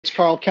It's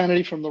Carl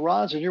Kennedy from The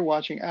Rods, and you're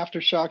watching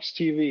Aftershocks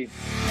TV.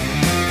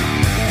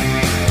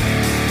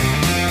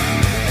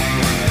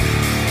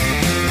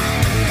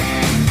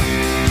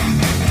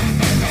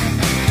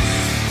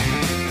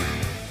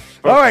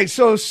 All right,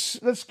 so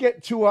let's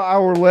get to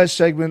our last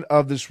segment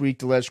of this week,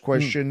 the last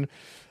question.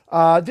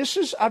 This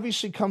is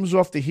obviously comes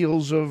off the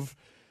heels of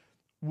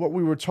what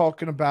we were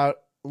talking about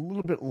a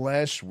little bit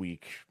last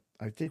week.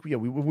 I think,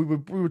 we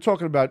were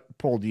talking about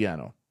Paul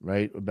Di'Anno,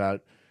 right,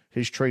 about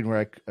his train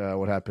wreck,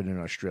 what happened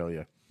in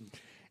Australia.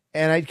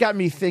 And it got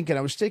me thinking,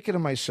 I was thinking to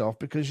myself,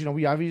 because,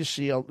 we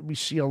obviously we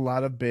see a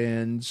lot of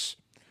bands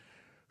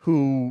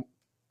who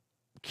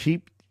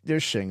keep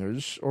their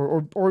singers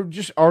or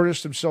just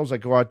artists themselves that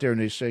go out there and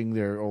they sing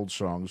their old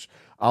songs,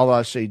 a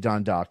la, say,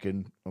 Don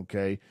Dokken,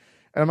 okay?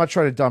 And I'm not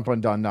trying to dump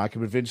on Don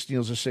Dokken, but Vince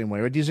Neil's the same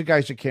way, right? These are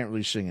guys that can't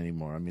really sing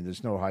anymore. I mean,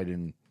 there's no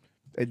hiding.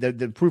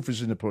 The proof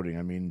is in the pudding.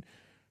 I mean,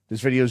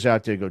 there's videos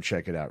out there, go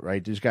check it out,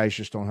 right? These guys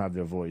just don't have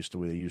their voice the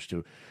way they used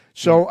to.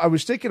 So I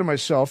was thinking to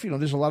myself,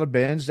 there's a lot of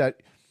bands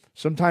that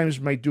sometimes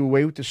might do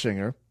away with the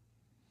singer,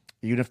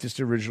 even if it's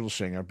the original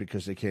singer,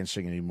 because they can't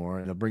sing anymore,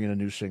 and they'll bring in a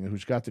new singer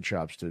who's got the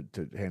chops to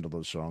handle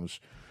those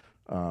songs.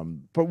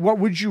 But what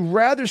would you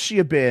rather see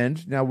a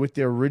band now with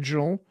their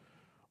original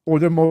or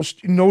their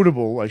most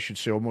notable, I should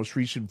say, or most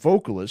recent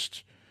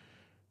vocalist,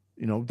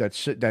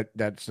 that's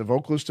the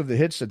vocalist of the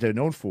hits that they're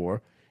known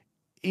for,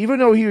 even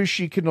though he or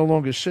she can no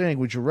longer sing,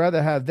 would you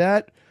rather have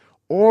that,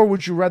 or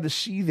would you rather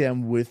see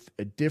them with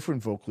a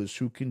different vocalist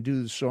who can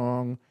do the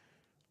song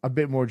a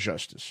bit more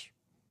justice?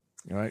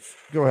 All right,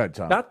 go ahead,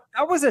 Tom. That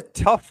was a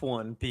tough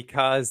one,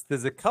 because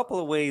there's a couple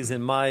of ways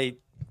in my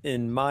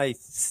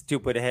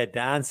stupid head to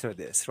answer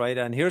this, right?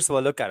 And here's what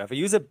I look at. If I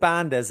use a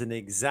band as an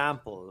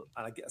example,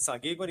 and I'm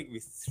going to give you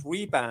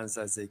three bands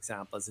as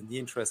examples. In the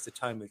interest of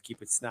time, we'll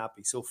keep it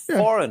snappy. So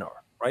Foreigner,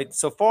 right?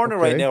 So Foreigner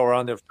right now are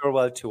on their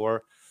farewell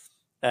tour.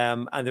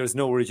 And there's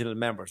no original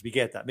members. We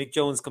get that. Mick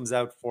Jones comes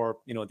out for,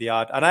 the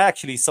odd. And I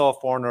actually saw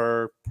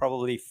Foreigner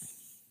probably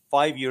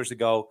 5 years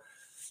ago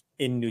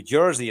in New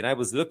Jersey, and I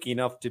was lucky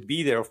enough to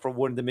be there for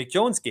one of the Mick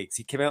Jones gigs.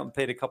 He came out and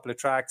played a couple of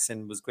tracks,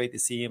 and it was great to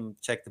see him,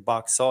 check the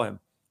box, saw him.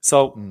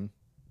 So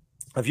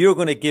if you're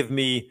going to give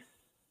me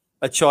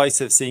a choice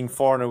of seeing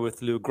Foreigner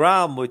with Lou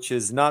Gramm, which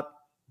is not,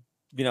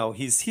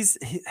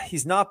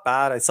 he's not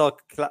bad. I saw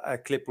a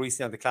clip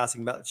recently on the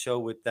Classic Metal Show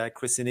with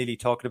Chris Neely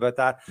talking about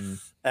that.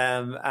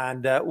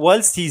 And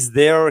whilst he's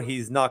there,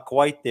 he's not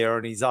quite there,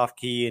 and he's off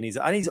key, and he's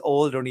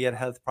older, and he had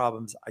health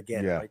problems. I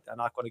get it, right? I'm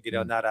not going to get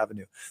on that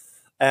avenue.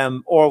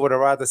 Or would I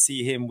rather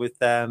see him with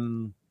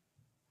Kelly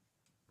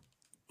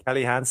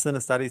Hansen?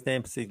 Is that his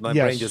name? See, my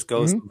brain just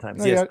goes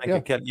sometimes.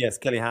 Yes,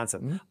 Kelly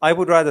Hansen. I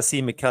would rather see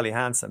him with Kelly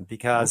Hansen,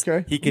 because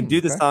he can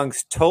do the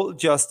songs total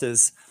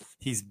justice.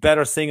 He's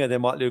better singer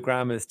than what Lou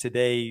Gramm is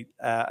today.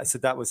 So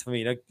that was for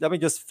me. Now, let me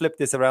just flip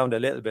this around a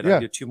little bit.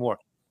 I'll do two more.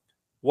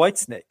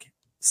 Whitesnake.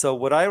 So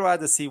would I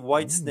rather see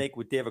Whitesnake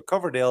with David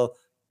Coverdale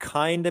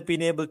kind of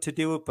being able to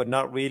do it, but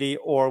not really,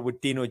 or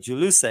with Dino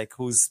Jalusek,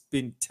 who's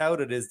been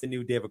touted as the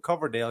new David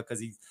Coverdale, because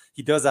he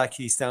does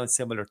actually sound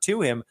similar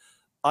to him?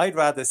 I'd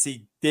rather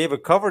see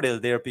David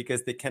Coverdale there,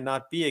 because they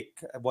cannot be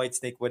a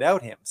Whitesnake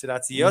without him. So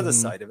that's the other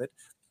side of it.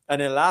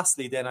 And then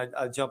lastly, then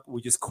I'll jump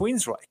with just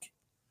Queensryche.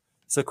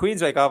 So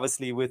Queensryche,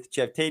 obviously, with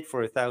Jeff Tate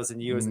for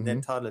 1,000 years, and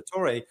then Todd La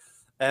Torre.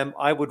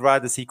 I would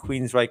rather see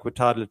Queensryche with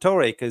Todd La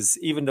Torre, because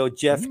even though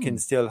Jeff can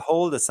still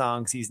hold the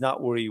songs, he's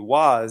not where he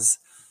was.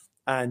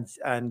 And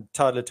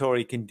Todd La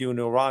Torre can do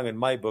no wrong in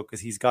my book,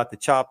 because he's got the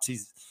chops. He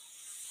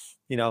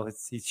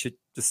should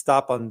just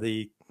stop on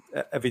the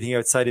everything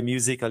outside of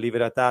music. I'll leave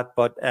it at that.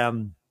 But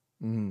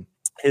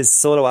his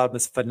solo album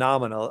is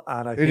phenomenal,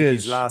 and I think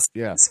his last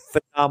is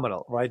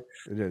phenomenal, right?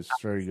 It is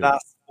very good.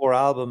 Last 4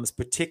 albums,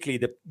 particularly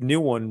the new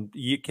one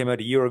came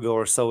out a year ago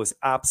or so, is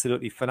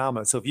absolutely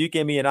phenomenal. So if you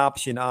gave me an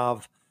option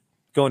of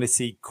going to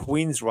see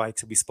Queensryche,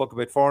 so we spoke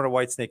about Foreigner,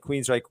 Whitesnake,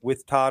 Queensryche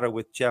with Todd or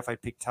with Jeff,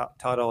 I'd pick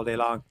Todd all day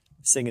long,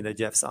 singing the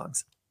Jeff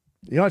songs.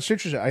 It's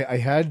interesting. I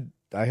had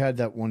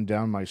that one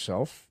down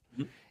myself,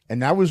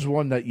 and that was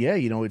one that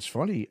it's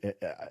funny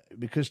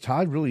because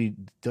Todd really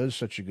does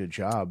such a good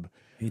job.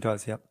 He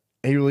does, yep.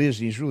 He really is.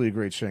 He's really a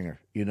great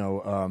singer.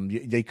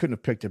 They couldn't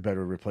have picked a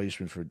better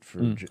replacement for.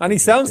 And he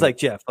sounds like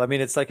Jeff. I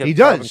mean, it's like he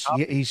does.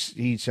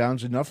 He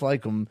sounds enough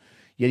like him,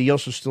 yet he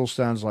also still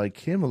sounds like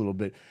him a little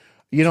bit.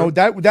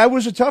 That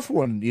was a tough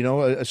one.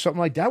 Something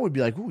like that would be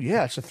like, oh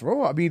yeah, it's a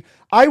throw. I mean,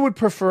 I would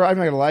prefer. I'm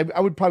not gonna lie.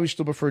 I would probably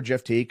still prefer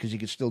Jeff Tate, because he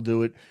could still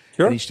do it,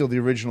 and he's still the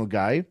original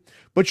guy.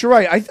 But you're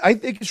right. I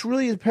think it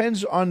really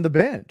depends on the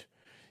band.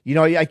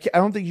 I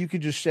don't think you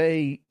could just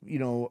say,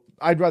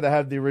 I'd rather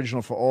have the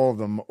original for all of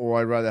them,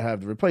 or I'd rather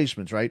have the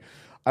replacements, right?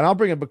 And I'll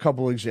bring up a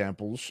couple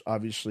examples.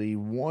 Obviously,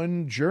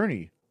 one,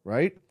 Journey,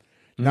 right?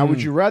 Now,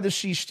 would you rather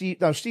see Steve?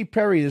 Now, Steve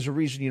Perry, there's a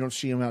reason you don't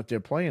see him out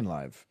there playing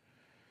live,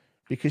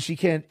 because he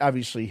can't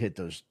obviously hit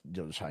those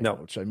high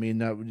notes. I mean,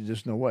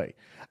 there's no way.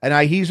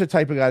 And he's the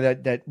type of guy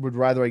that would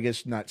rather, I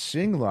guess, not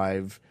sing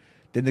live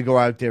than to go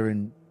out there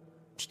and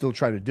still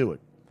try to do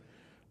it.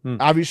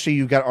 Obviously,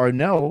 you got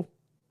Arnell,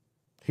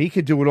 He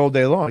could do it all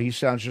day long. He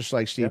sounds just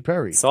like Steve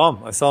Perry. I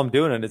saw him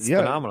doing it. It's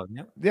phenomenal.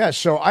 Yeah.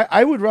 So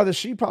I would rather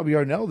see probably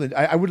Arnell than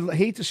I would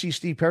hate to see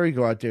Steve Perry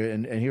go out there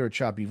and hear a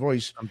choppy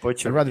voice. And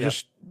butcher. I'd rather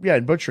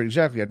and butcher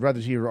exactly. I'd rather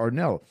hear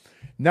Arnell.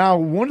 Now,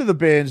 one of the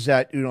bands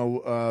that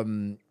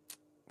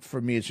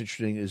for me it's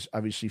interesting is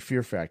obviously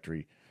Fear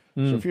Factory.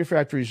 So Fear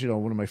Factory is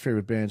one of my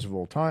favorite bands of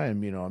all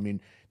time. I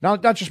mean,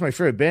 not just my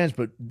favorite bands,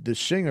 but the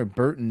singer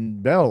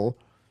Burton Bell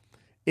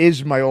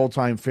is my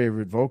all-time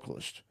favorite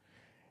vocalist.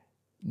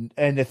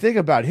 And the thing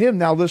about him,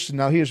 now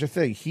here's the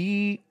thing.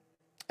 He,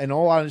 in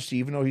all honesty,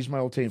 even though he's my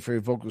all-time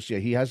favorite vocalist,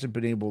 he hasn't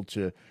been able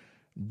to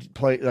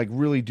play, like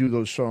really do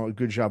those songs, a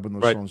good job on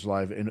those songs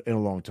live in a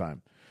long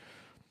time.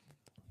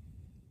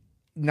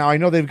 Now, I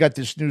know they've got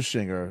this new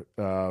singer,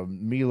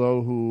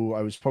 Milo, who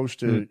I was supposed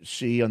to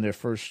see on their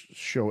first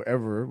show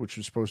ever, which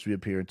was supposed to be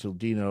up here until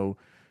Dino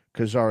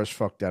Cazares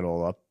fucked that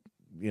all up,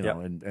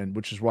 and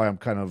which is why I'm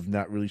kind of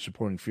not really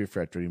supporting Fear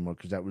Factory anymore,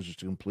 because that was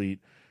just a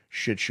complete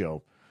shit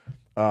show.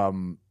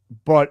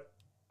 But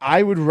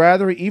I would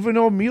rather, even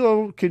though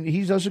Milo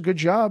he does a good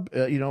job,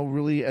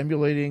 really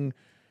emulating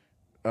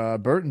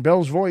Burton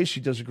Bell's voice.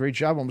 He does a great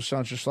job, almost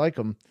sounds just like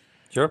him.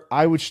 Sure.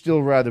 I would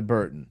still rather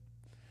Burton.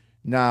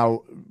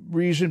 Now,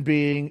 reason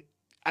being,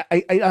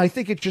 I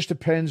think it just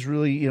depends.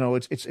 Really,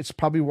 it's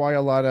probably why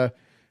a lot of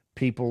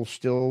people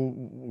still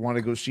want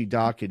to go see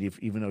Doc, and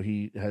even though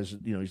he has,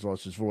 he's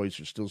lost his voice,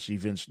 or still see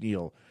Vince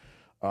Neil.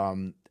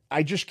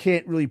 I just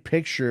can't really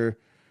picture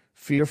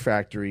Fear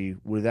Factory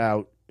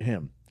without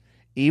him,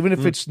 even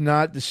if it's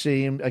not the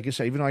same. Like I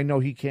said, even though I know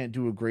he can't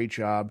do a great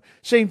job,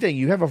 same thing.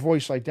 You have a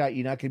voice like that,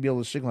 you're not going to be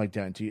able to sing like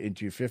that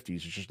into your 50s.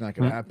 It's just not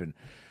going to happen.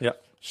 Yeah.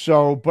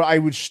 So, but I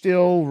would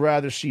still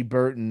rather see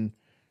Burton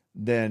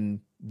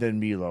than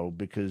Milo,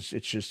 because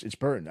it's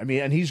Burton. I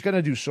mean, and he's going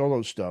to do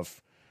solo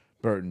stuff,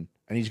 Burton,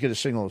 and he's going to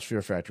sing all those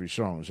Fear Factory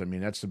songs. I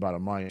mean, that's the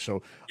bottom line.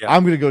 So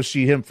I'm going to go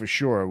see him for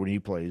sure when he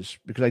plays,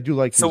 because I do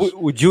like. So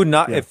would you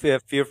not, if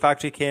Fear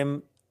Factory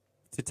came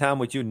to town,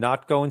 would you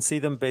not go and see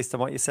them based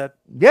on what you said?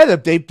 Yeah,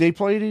 they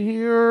played it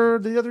here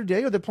the other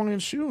day, or they're playing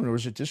it soon, or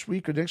is it this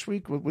week or next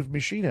week with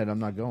Machine Head? I'm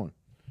not going.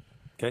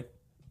 Okay.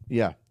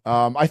 Yeah.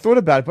 I thought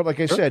about it, but like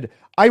I said,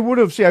 I would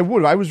have.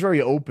 I was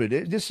very open.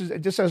 This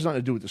has nothing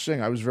to do with the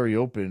sing. I was very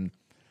open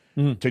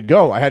to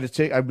go. I had to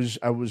take. I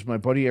was my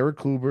buddy Eric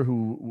Kluber,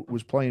 who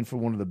was playing for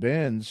one of the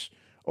bands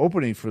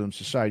opening for them,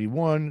 Society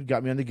One,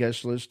 got me on the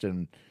guest list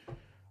and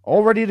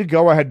all ready to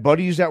go. I had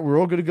buddies that were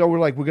all going to go.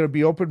 We're going to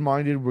be open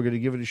minded. We're going to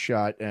give it a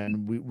shot,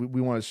 and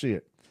we want to see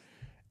it.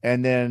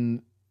 And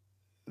then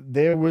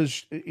there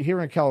was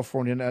here in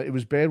California. It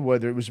was bad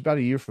weather. It was about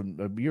a year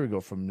ago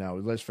from now,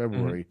 last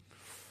February.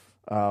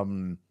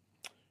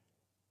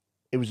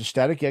 It was a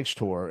Static X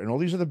tour, and all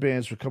these other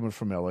bands were coming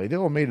from LA. They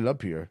all made it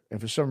up here,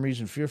 and for some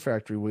reason, Fear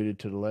Factory waited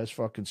to the last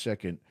fucking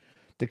second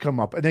to come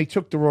up, and they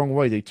took the wrong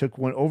way. They took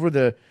one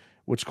over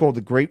what's called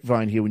the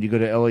Grapevine here. When you go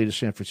to LA to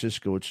San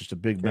Francisco, it's just a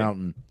big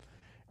mountain,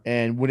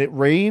 and when it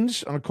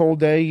rains on a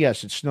cold day,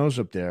 yes, it snows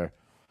up there,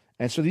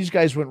 and so these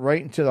guys went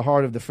right into the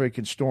heart of the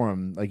freaking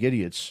storm like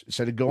idiots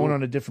instead of going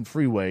on a different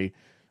freeway.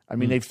 I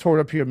mean, they've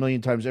toured up here a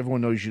million times. Everyone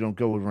knows you don't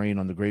go with rain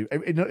on the grave.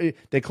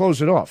 They close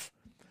it off.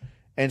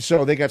 And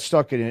so they got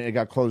stuck in it. It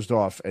got closed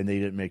off, and they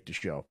didn't make the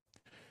show.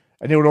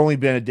 And there would only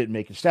been it didn't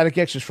make it. Static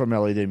X is from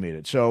LA. They made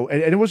it. So,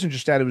 and it wasn't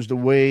just that. It was the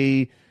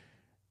way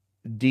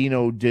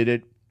Dino did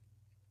it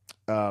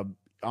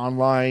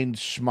online,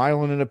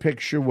 smiling in a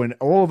picture when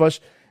all of us.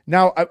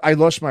 Now, I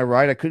lost my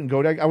ride. I couldn't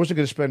go there. I wasn't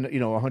going to spend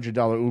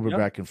 $100 Uber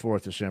back and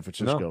forth to San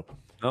Francisco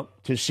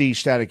to see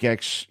Static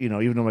X.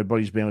 Even though my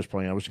buddy's band was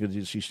playing, I wasn't going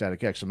to see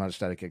Static X. I'm not a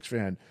Static X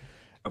fan.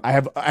 I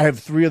have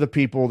three other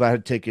people that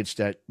had tickets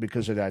that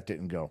because of that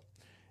didn't go.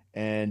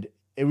 And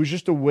it was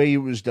just the way it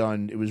was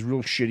done. It was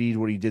real shitty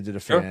what he did to the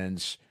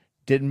fans.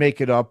 Didn't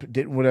make it up.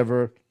 Didn't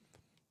whatever.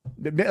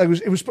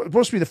 It was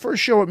supposed to be the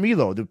first show at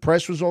Milo. The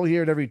press was all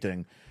here and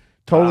everything.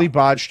 Totally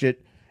botched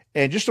it.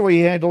 And just the way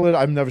he handled it,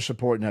 I'm never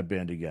supporting that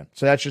band again.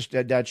 So that's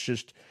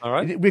just all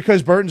right.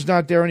 Because Burton's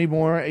not there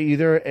anymore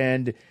either,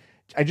 and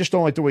I just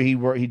don't like the way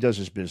he does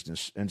his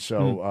business. And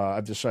so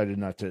I've decided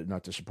not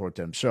to support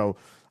them. So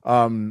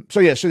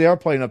they are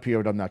playing up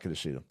here, but I'm not going to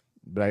see them.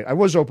 But I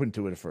was open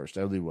to it at first.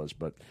 I really was.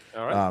 But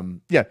all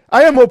right.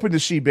 I am open to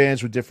see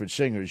bands with different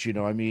singers.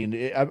 I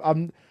mean,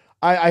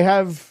 I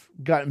have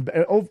gotten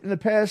in the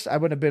past. I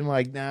would have been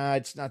like, nah,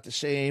 it's not the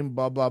same.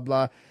 Blah blah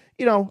blah.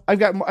 I've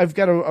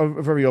got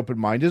a very open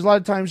mind. There's a lot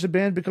of times the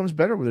band becomes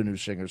better with a new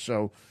singer.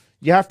 So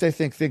you have to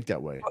think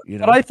that way.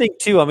 But I think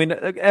too. I mean,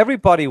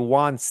 everybody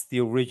wants the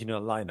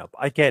original lineup.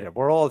 I get it.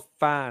 We're all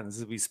fans,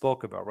 as we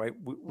spoke about, right?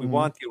 We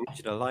want the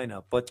original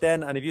lineup. But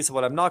then, and if you say,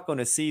 "Well, I'm not going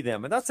to see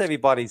them," and that's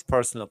everybody's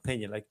personal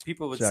opinion. Like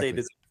people would say,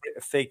 there's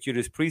a fake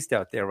Judas Priest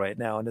out there right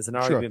now, and there's an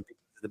argument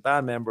between the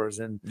band members,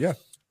 and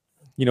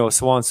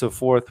so on and so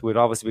forth. With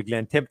obviously with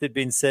Glenn Tempted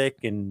being sick,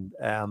 and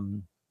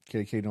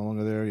KK no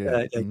longer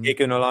there,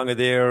 KK no longer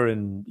there,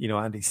 and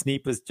Andy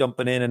Sneap is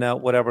jumping in and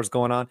out, whatever's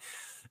going on.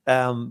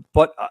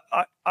 But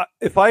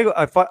if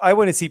I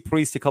went to see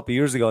Priest a couple of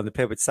years ago and they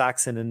played with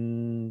Saxon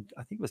and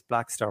I think it was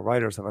Black Star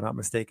Riders, if I'm not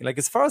mistaken. Like,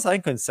 as far as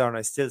I'm concerned,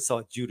 I still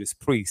saw Judas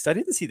Priest. I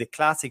didn't see the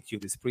classic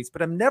Judas Priest,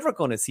 but I'm never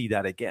going to see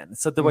that again.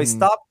 So do I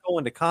stop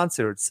going to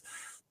concerts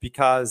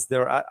because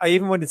I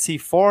even went to see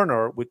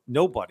Foreigner with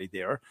nobody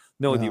there,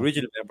 the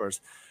original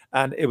members.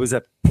 And it was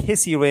a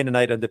pissy rainy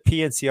night on the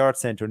PNC Arts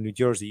Centre in New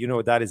Jersey. You know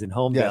what that is in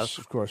Homedale. Yes,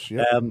 of course.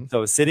 Yeah. So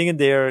I was sitting in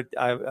there.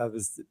 I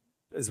was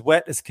as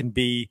wet as can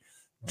be,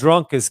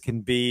 drunk as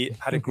can be,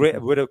 had a great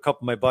with a couple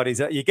of my buddies.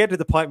 You get to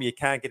the point where you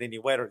can't get any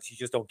wetter, so you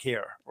just don't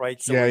care, right?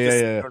 So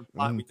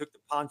we took the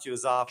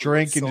ponchos off,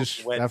 drink and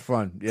just have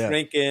fun,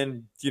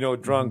 drinking,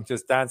 drunk,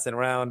 just dancing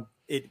around,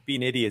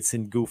 being idiots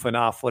and goofing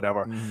off,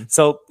 whatever.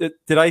 So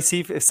did I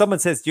see? If someone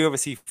says, "Do you ever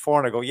see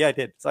Foreigner?" I go, "Yeah, I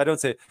did." So I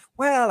don't say,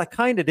 "Well, I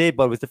kind of did,"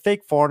 but it was the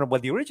fake Foreigner.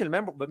 Well, the original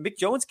member, but Mick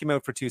Jones came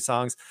out for 2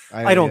 songs.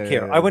 I don't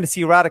care. I went to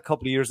see Rat a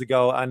couple of years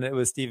ago, and it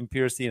was Stephen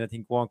Pearcy, and I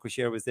think Juan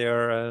Croucher was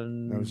there,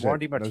 and Warren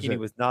DeMartini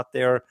was not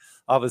there.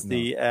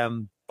 Obviously,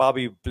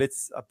 Bobby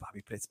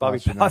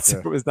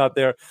Platzer was not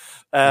there.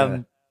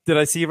 Did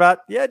I see Rat?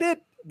 Yeah, I did.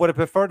 Would I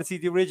prefer to see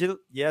the original?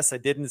 Yes, I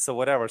didn't. So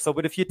whatever. So,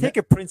 but if you take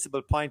a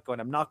principal point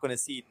going, I'm not going to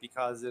see it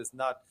because there's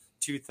not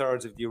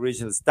 2/3 of the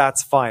originals.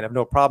 That's fine. I have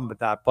no problem with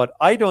that. But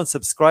I don't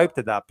subscribe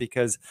to that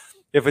because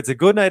if it's a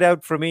good night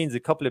out for me and there's a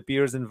couple of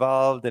beers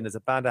involved and there's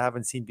a band I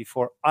haven't seen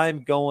before,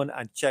 I'm going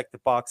and check the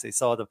box. I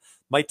saw them.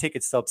 My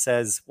ticket stub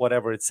says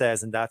whatever it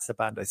says, and that's the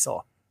band I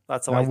saw.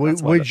 That's all.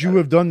 Would you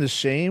have done the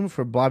same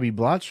for Bobby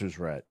Blotzer's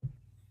Rat?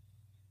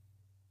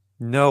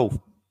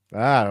 No.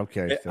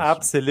 Okay. It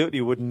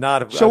absolutely would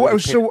not have.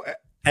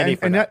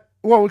 And that,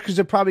 well, because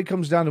it probably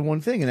comes down to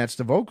one thing, and that's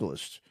the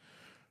vocalist,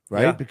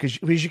 right? Yeah. Because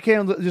you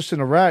can't listen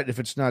to Rat if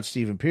it's not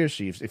Stephen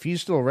Pearcy. If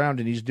he's still around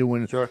and he's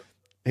doing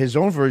his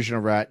own version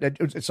of Rat,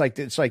 it's like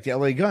the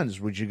L.A.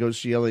 Guns. Would you go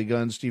see L.A.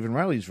 Guns, Stephen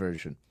Riley's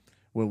version?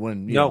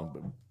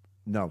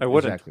 No, I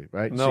wouldn't. Exactly,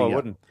 right? No, I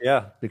wouldn't.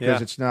 Yeah,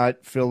 because it's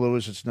not Phil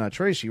Lewis, it's not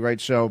Tracy, right?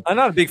 So I'm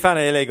not a big fan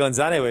of LA Guns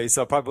anyway,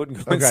 so I probably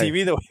wouldn't go and see them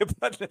either way.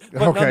 But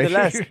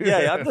nonetheless,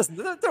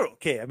 they're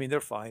okay. I mean,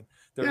 they're fine.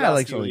 Their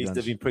last few releases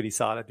have been pretty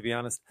solid, to be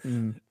honest.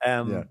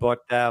 But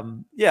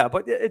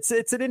it's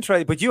an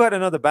interesting. But you had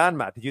another band,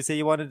 Matt. Did you say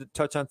you wanted to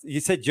touch on?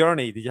 You said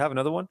Journey. Did you have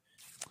another one?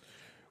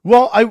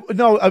 Well, what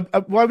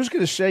I was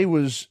going to say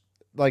was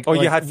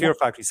you had Fear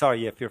Factory.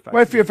 Sorry, Fear Factory.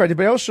 Well, Fear Factory,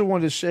 but I also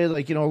wanted to say,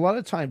 a lot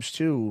of times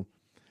too.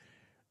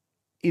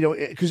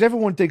 Because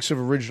everyone thinks of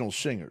original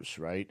singers,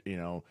 right?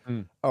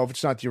 If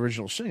it's not the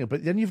original singer,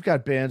 but then you've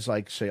got bands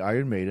like, say,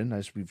 Iron Maiden,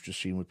 as we've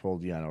just seen with Paul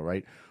Di'Anno,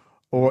 right?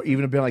 Or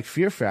even a band like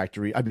Faith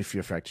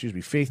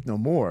No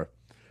More.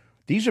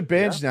 These are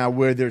bands now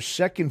where their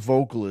second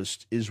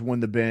vocalist is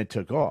when the band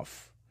took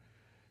off.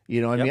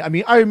 You know what I mean? I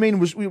mean, Iron Maiden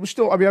was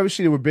still,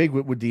 obviously they were big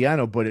with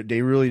Di'Anno, but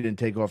they really didn't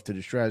take off to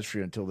the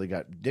stratosphere until they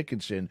got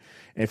Dickinson.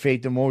 And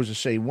Faith No More was the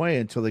same way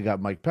until they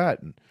got Mike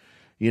Patton.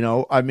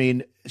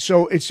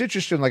 So it's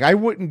interesting. I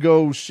wouldn't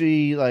go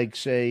see, so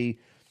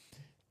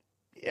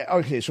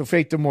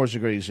Faith No More is a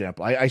great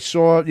example. I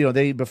saw,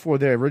 before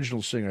their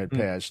original singer had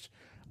passed,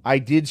 I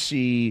did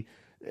see,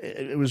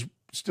 it was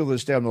still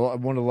this day, I'm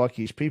one of the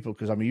luckiest people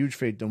because I'm a huge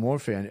Faith No More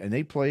fan, and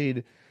they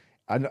played,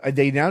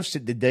 they announced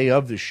it the day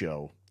of the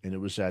show, and it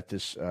was at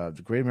this,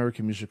 the Great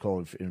American Music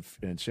Hall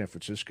in San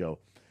Francisco.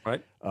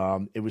 Right.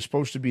 It was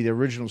supposed to be the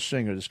original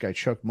singer, this guy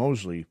Chuck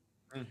Mosley.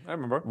 I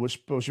remember. Was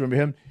supposed to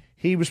remember him.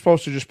 He was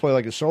supposed to just play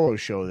a solo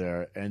show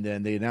there, and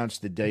then they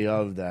announced the day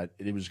of that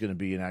it was going to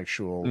be an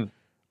actual.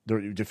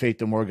 The Faith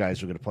No More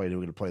guys were going to play. They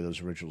were going to play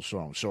those original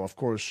songs. So of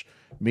course,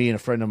 me and a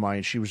friend of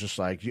mine, she was just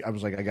I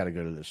was like, I got to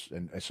go to this.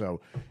 And so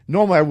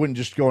normally I wouldn't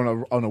just go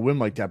on a whim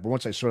like that, but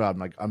once I saw it, I'm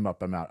like, I'm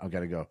up, I'm out, I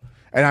got to go.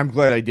 And I'm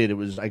glad I did.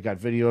 I got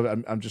video of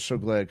it. I'm just so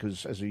glad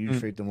because as a huge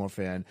Faith No More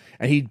fan,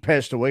 and he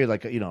passed away a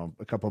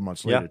couple of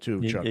months later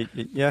too. Chuck.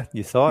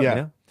 You saw it.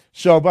 Yeah.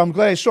 So, but I'm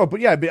glad I saw it.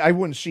 But I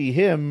wouldn't see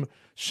him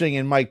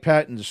singing Mike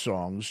Patton's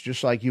songs,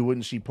 just like you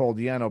wouldn't see Paul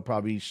Di'Anno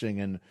probably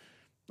singing,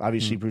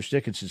 obviously, Bruce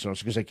Dickinson songs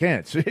because they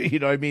can't. You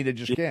know what I mean? They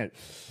just can't.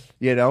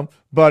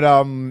 But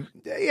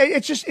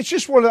it's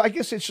just one of. I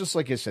guess it's just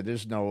like I said.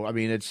 There's no. I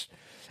mean, it's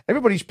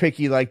everybody's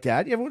picky like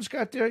that. Everyone's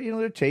got their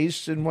their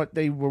tastes and what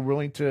they were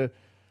willing to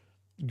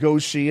go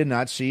see and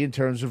not see in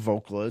terms of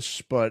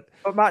vocalists. But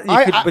Matt,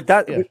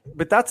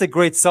 but that's a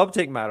great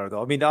subject matter,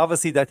 though. I mean,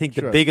 obviously, I think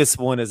the biggest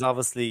one is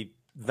obviously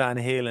Van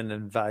Halen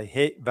and Van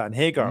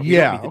Hagar. We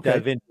don't need to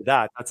delve into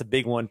that. That's a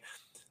big one.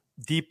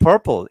 Deep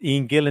Purple,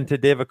 Ian Gillan to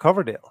David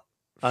Coverdale.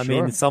 I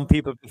mean, some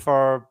people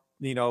prefer,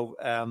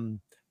 Burn,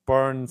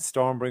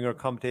 Stormbringer,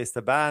 Come Taste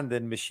the Band,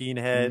 and Machine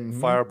Head,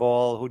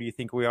 Fireball, Who Do You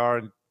Think We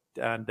Are,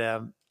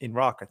 and In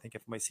Rock, I think,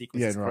 if my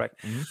sequence is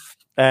correct.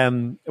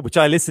 Which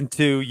I listened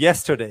to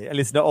yesterday. I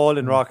listened to all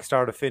In Rock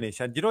start to finish.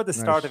 And at the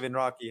start of In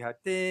Rock, you had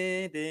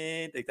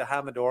like the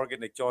Hammond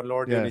organ, like John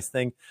Lord doing his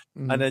thing.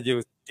 And then you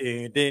was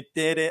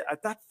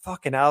that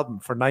fucking album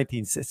for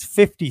it's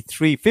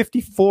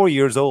 54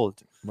 years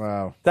old.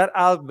 Wow. That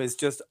album is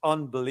just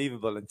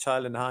unbelievable. And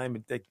Child in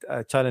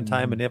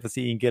Time, and never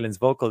see Ian Gillan's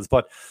vocals.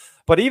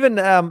 But even,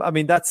 I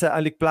mean, that's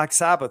like Black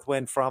Sabbath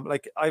went from,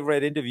 like, I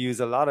read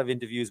a lot of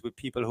interviews with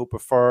people who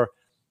prefer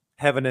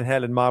Heaven and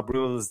Hell and Mob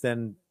Rules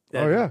than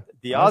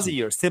the Ozzy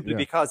years, simply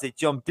because they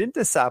jumped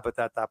into Sabbath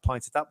at that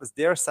point. So that was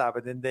their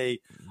Sabbath. And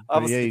they,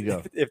 obviously,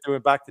 if they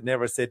went back to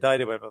Never Say Die,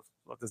 they went,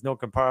 well, there's no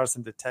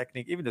comparison to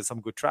Technique. Even there's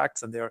some good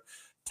tracks on there.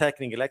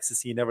 Technical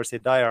Ecstasy, Never Say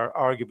Die are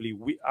arguably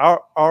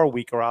our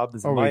weaker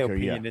albums, in my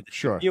opinion, in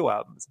the few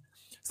albums.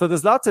 So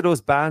there's lots of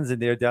those bands in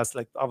there that's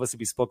like, obviously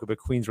we spoke about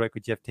Queensryche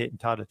with Jeff Tate and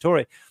Todd La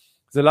Torre.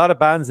 There's a lot of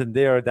bands in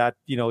there that,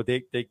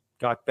 they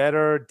got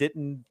better,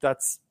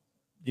 that's,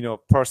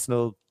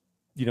 personal,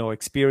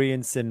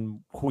 experience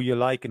and who you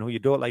like and who you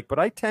don't like. But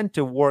I tend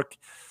to work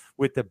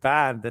with the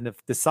band, and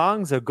if the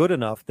songs are good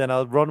enough, then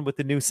I'll run with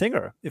the new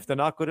singer. If they're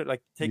not good at,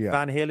 like, take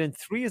Van Halen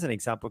 3 as an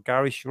example,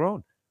 Gary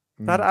Sharon.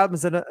 That album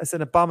is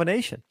an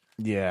abomination.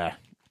 Yeah.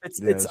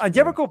 And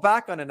you ever go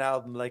back on an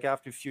album, like,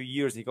 after a few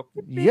years, and you go,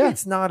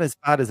 it's not as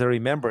bad as I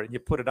remember, and you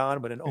put it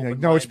on with an open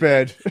mind. No, it's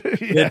bad.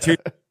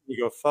 You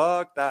go,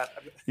 fuck that.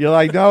 You're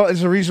like, no,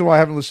 there's a reason why I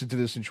haven't listened to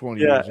this in 20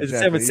 years. Yeah, it's the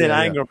same with St.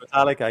 Anger,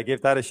 Metallica. I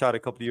gave that a shot a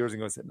couple of years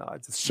ago. I said, no.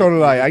 So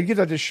did I. I gave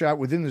that a shot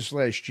within this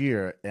last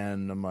year,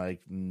 and I'm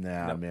like,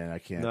 man, I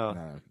can't. No.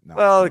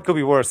 Well, it could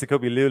be worse. It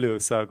could be Lulu,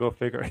 so go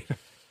figure.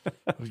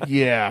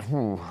 Yeah.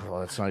 Well,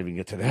 let's not even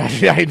get to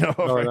that. Yeah, I know.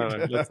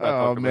 No.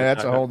 Oh man,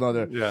 that's a whole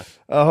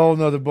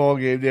nother ball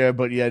game there.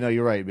 But yeah, no,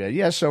 you're right, man.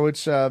 Yeah, so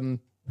it's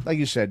like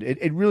you said,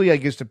 it really, I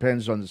guess,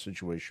 depends on the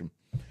situation.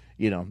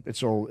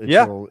 It's all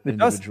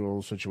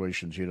individual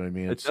situations. You know what I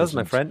mean? It does,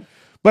 my friend.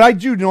 But I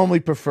do normally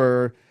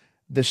prefer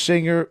the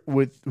singer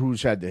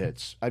who's had the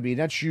hits. I mean,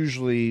 that's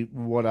usually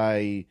what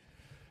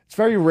It's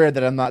very rare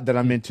that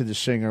I'm into the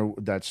singer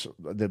that's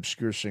the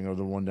obscure singer,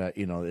 the one that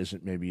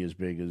isn't maybe as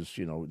big as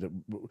that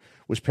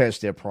was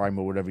past their prime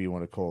or whatever you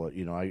want to call it.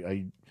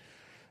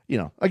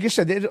 Like I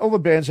said, all the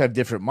bands have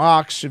different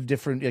mocks, have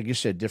different, like you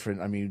said,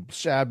 different. I mean,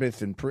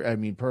 Sabbath and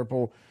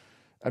Purple.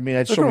 I mean,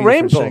 that's so many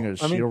different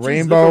singers. I mean,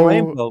 Rainbow,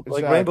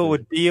 exactly. Like Rainbow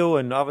with Dio,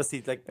 and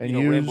obviously, like,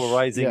 Rainbow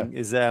Rising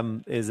is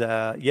Glenn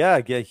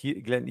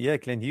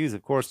Hughes,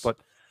 of course, but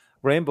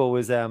Rainbow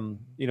is and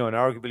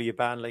arguably a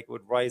band like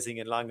with Rising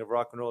and Long of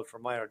Rock and Roll for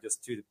Mine are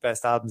just two of the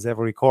best albums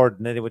ever recorded.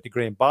 And then they went to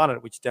Graham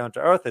Bonnet, which Down to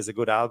Earth is a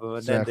good album,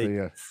 and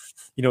then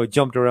they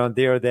jumped around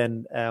there.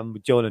 Then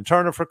with Joel and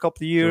Turner for a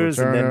couple of years,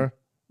 and then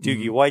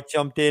Doogie White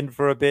jumped in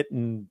for a bit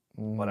and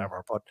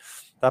whatever. But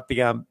that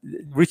began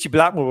Richie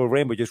Blackmore with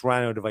Rainbow just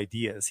ran out of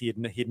ideas. He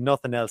had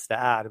nothing else to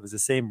add. It was the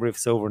same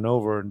riffs over and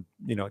over. And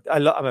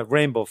I'm a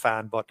Rainbow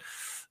fan, but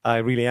I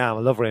really am. I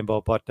love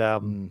Rainbow, but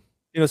but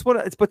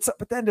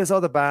then there's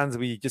other bands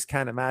where you just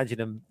can't imagine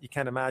them. You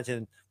can't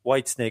imagine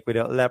Whitesnake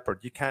without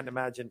Leopard. You can't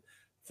imagine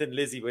Thin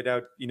Lizzy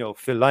without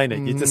Phil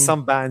Lynott. Just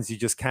some bands you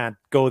just can't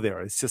go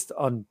there. It's just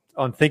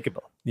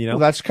unthinkable. Well,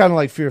 that's kind of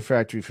like Fear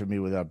Factory for me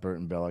without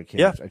Burton Bell. I can't.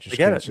 Yeah, I just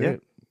can't see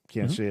it.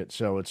 Can't see it.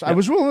 So it's. I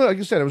was willing, like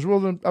I said, I was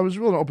willing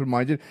open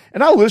minded,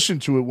 and I'll listen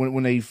to it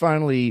when they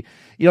finally.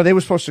 They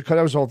were supposed to cut.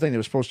 That was the whole thing. They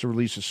were supposed to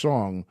release a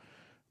song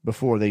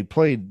before they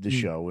played the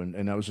show,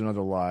 and that was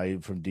another lie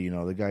from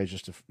Dino. The guy's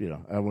just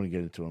I want to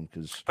get into him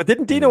because. But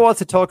didn't Dino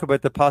also talk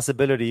about the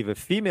possibility of a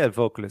female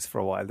vocalist for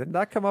a while? Didn't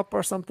that come up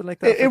or something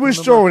like that? It was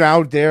thrown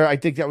out there. I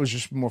think that was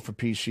just more for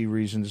PC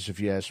reasons, if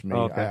you ask me.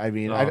 Okay. I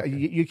mean,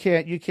 you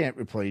can't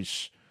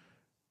replace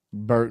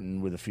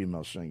Burton with a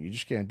female singer. You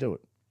just can't do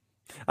it.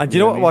 And you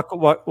know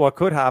what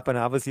could happen?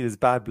 Obviously, there's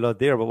bad blood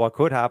there, but what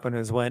could happen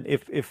is when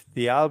if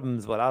the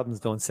albums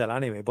don't sell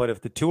anyway, but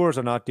if the tours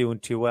are not doing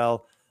too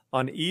well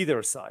on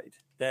either side,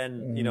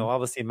 then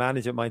obviously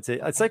management might say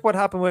it's like what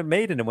happened with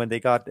Maiden and when they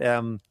got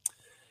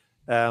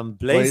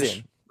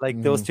Blazing.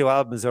 Like those two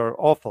albums are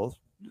awful.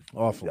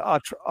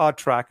 Odd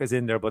Track is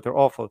in there, but they're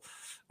awful.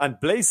 And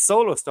Blaze's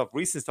solo stuff,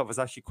 recent stuff, is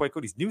actually quite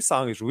good. His new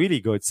song is really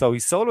good. So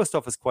his solo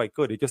stuff is quite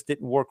good. It just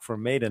didn't work for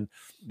Maiden.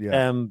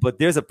 Yeah. But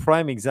there's a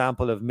prime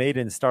example of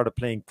Maiden started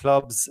playing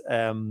clubs.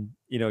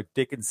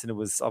 Dickinson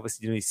was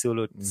obviously doing his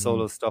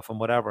solo stuff and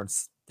whatever. And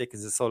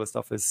Dickinson's solo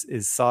stuff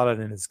is solid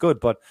and it's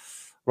good. But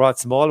Rod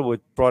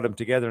Smallwood brought them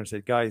together and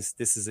said, guys,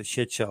 this is a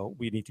shit show.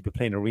 We need to be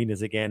playing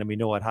arenas again. And we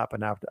know what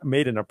happened after.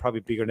 Maiden are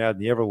probably bigger now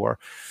than they ever were.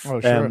 Oh,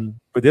 sure.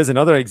 But there's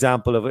another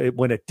example of it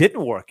when it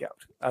didn't work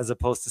out, as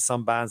opposed to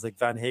some bands like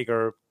Van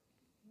Hager.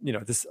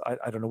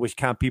 I don't know which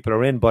camp people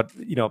are in, but,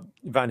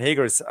 Sammy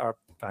Hagar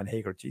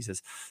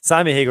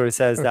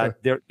says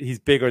that he's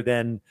bigger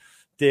than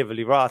David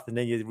Lee Roth. And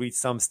then you read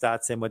some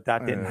stats saying, well,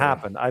 that didn't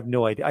happen. I have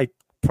no idea. I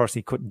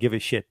personally couldn't give a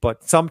shit.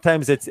 But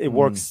sometimes it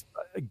works.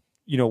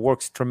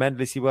 Works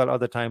tremendously well.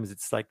 Other times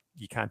it's like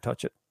you can't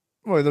touch it.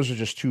 Well, those are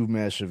just two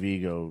massive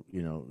egos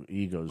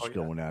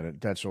going at it.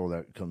 That's all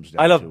that comes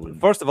down to.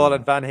 First of all,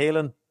 at Van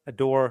Halen,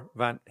 adore.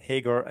 Van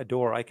Hager,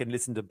 adore. I can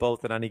listen to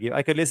both at any given.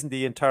 I could listen to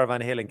the entire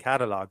Van Halen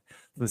catalog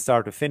from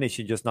start to finish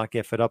and just not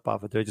get fed up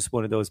of it. They're just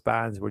one of those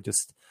bands where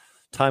just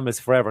timeless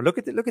forever. Look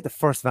at the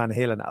first Van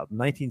Halen album,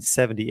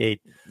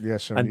 1978.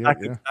 Yes, and that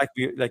could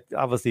be like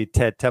obviously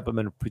Ted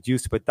Templeman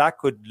produced, but that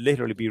could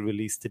literally be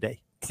released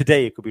today.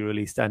 today it could be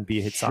released and be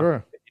a hit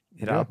song,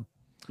 hit album.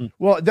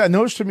 Well,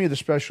 those to me are the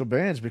special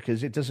bands,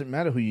 because it doesn't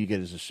matter who you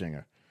get as a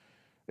singer.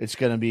 It's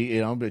going to be,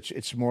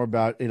 it's more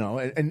about,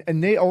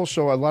 and they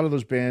also, a lot of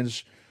those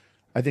bands,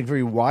 I think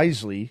very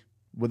wisely,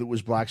 whether it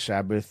was Black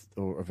Sabbath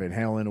or Van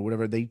Halen or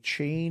whatever, they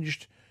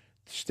changed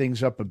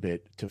things up a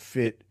bit to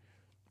fit,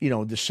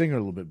 the singer a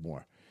little bit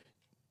more.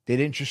 They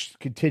didn't just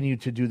continue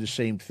to do the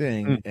same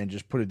thing and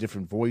just put a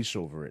different voice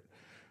over it,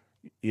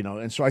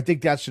 And so I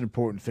think that's an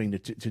important thing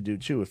to do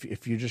too.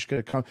 If you're just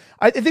going to come,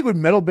 I think with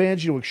metal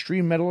bands,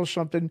 extreme metal or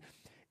something,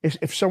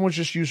 if someone's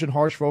just using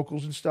harsh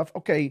vocals and stuff,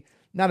 okay,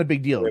 not a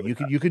big deal.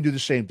 You can do the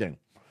same thing,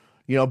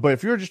 But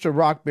if you're just a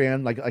rock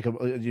band,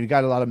 you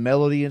got a lot of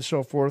melody and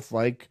so forth,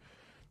 like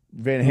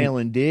Van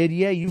Halen did,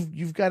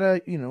 you've got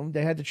to,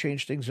 they had to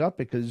change things up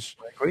because,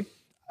 I agree.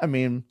 I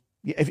mean,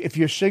 if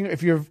your singer,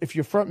 if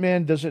your front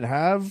man doesn't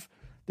have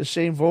the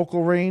same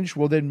vocal range,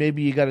 well, then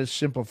maybe you got to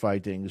simplify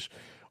things,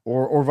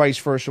 or vice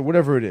versa,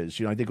 whatever it is.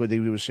 I think what they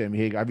did with Sammy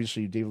Hagar,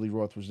 obviously David Lee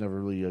Roth was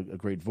never really a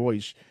great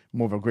voice,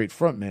 more of a great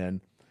front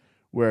man,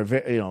 where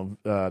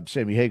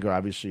Sammy Hagar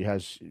obviously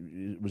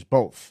was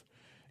both.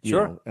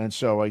 Sure. And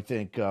so I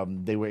think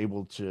they were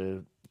able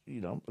to,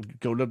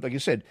 go to, like I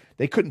said,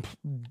 they couldn't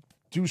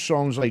do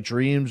songs like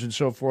Dreams and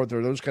so forth,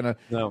 or those kind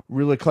of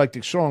real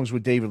eclectic songs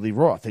with David Lee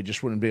Roth. They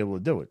just wouldn't be able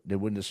to do it. They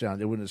wouldn't have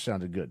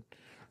sounded good.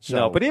 So,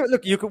 no, but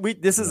look,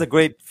 this is a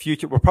great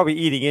future. We're probably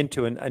eating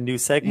into a new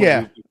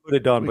segment we could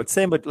have done, but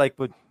same with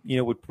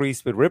with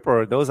Priest, with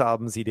Ripper, those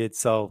albums he did.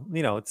 So,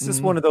 it's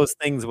just one of those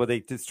things where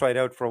they just try it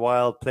out for a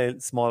while, play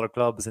smaller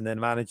clubs, and then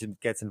management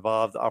gets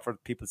involved, offer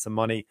people some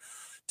money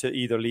to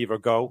either leave or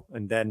go,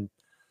 and then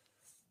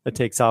it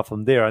takes off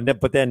from there.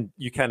 But then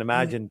you can't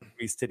imagine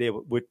Priest today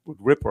with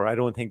Ripper. I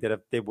don't think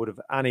that they would have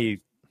any.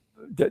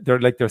 They're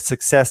like their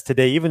success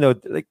today, even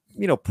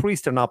though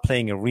Priest are not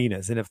playing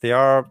arenas, and if they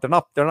are, they're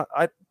not.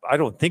 I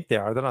don't think they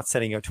are. They're not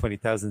setting out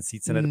 20,000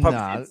 seats in it. They're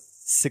probably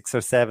 6 or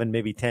 7,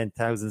 maybe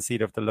 10,000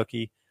 seat if they're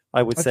lucky.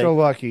 I would say they're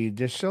lucky.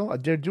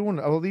 They're doing,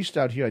 at least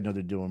out here. I know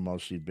they're doing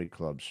mostly big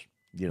clubs.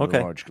 The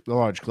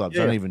large clubs.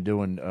 They're not even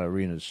doing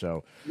arenas.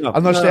 So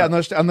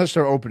unless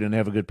they're open and they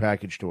have a good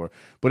package tour.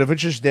 But if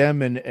it's just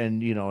them and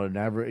an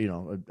average,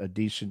 a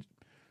decent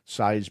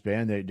sized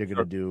band, they're going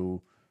to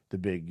do the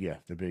big.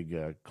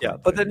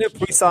 But the new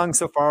Priest song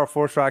so far,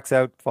 4 tracks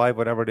out, 5,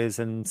 whatever it is,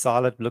 and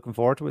solid. Looking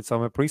forward to it. So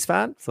I'm a Priest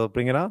fan. So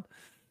bring it on.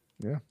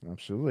 Yeah,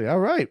 absolutely. All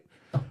right.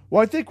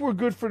 Well, I think we're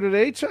good for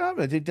today, Tom.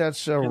 I think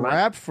that's a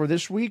wrap for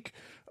this week.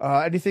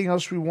 Anything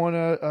else we want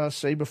to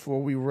say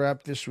before we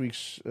wrap this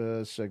week's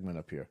segment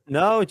up here?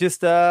 No,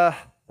 just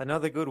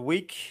another good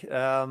week.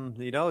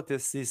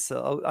 This is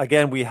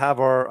again.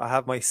 I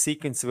have my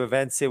sequence of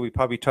events here. We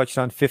probably touched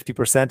on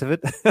 50% of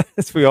it,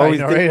 as we always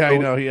do. I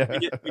know. Yeah,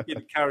 we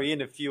can carry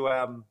in a few.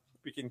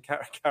 We can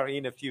carry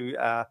in a few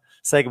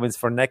segments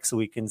for next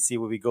week and see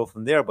where we go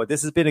from there. But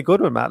this has been a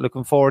good one, Matt.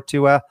 Looking forward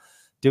to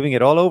doing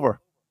it all over.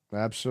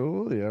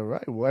 Absolutely. All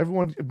right. Well,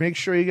 everyone, make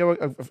sure you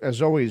go,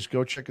 as always,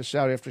 go check us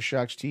out,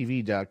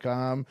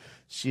 AfterShocksTV.com,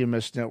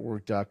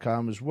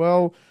 CMSNetwork.com as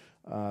well.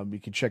 You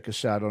can check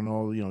us out on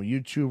all,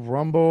 YouTube,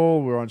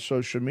 Rumble. We're on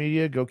social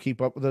media. Go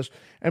keep up with us.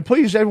 And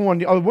please,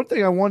 everyone, one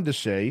thing I wanted to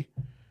say,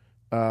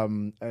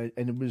 and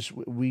it was,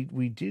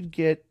 we did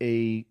get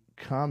a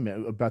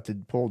comment about the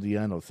Paul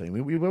Di'Anno thing.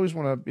 We always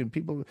want to,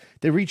 people,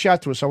 they reach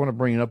out to us. I want to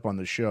bring it up on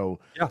the show.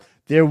 Yeah.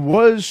 There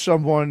was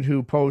someone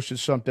who posted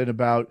something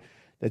about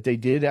that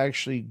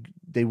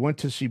they went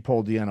to see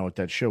Paul Di'Anno at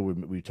that show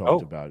we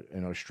talked about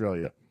in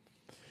Australia,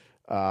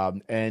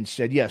 and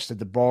said, yes, that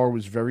the bar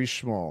was very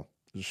small.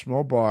 It was a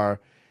small bar,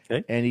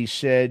 and he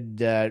said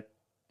that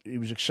he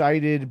was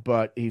excited,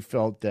 but he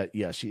felt that,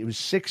 yes, it was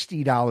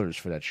 $60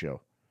 for that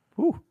show.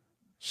 Ooh.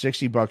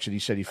 $60, and he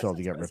said he felt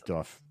he got ripped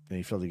off. And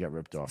he felt he got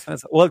ripped off.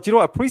 Well,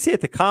 I appreciate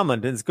the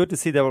comment, and it's good to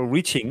see that we're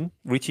reaching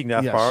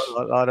that far.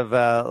 A lot of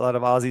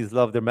Aussies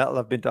love their metal.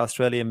 I've been to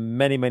Australia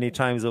many, many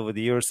times over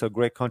the years. So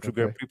great country,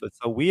 great people.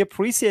 So we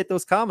appreciate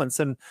those comments,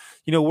 and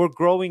we're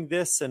growing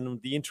this,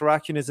 and the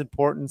interaction is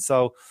important.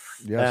 So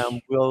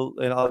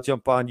I'll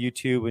jump on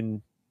YouTube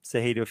and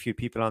say hey to a few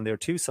people on there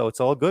too. So it's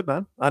all good,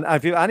 man. And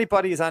if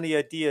anybody has any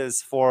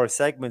ideas for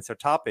segments or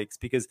topics,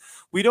 because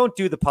we don't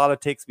do the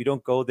politics, we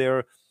don't go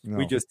there. No.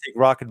 We just take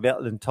rock and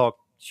metal and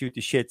shoot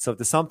the shit. So if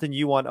there's something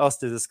you want us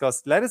to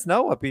discuss, let us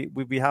know.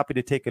 We'd be happy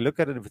to take a look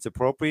at it if it's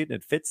appropriate and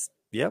it fits.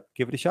 Yeah,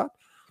 give it a shot.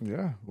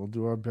 Yeah, we'll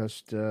do our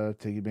best to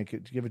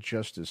give it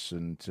justice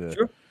and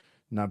to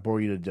not bore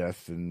you to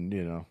death. And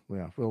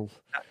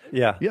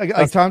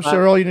like Tom said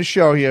earlier in the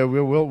show here,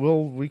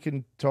 we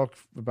can talk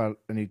about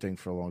anything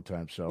for a long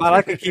time. So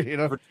I could keep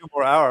for 2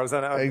 more hours.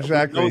 And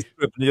exactly. And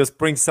just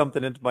bring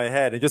something into my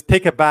head and just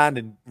pick a band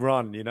and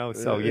run.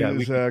 So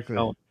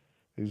exactly.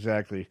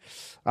 Exactly.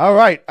 All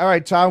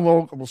right, Tom.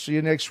 We'll see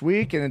you next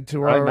week. And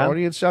to our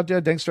audience out there,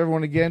 thanks to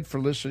everyone again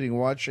for listening and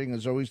watching.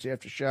 As always, to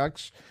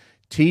Aftershocks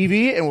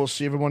TV, and we'll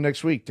see everyone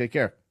next week. Take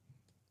care.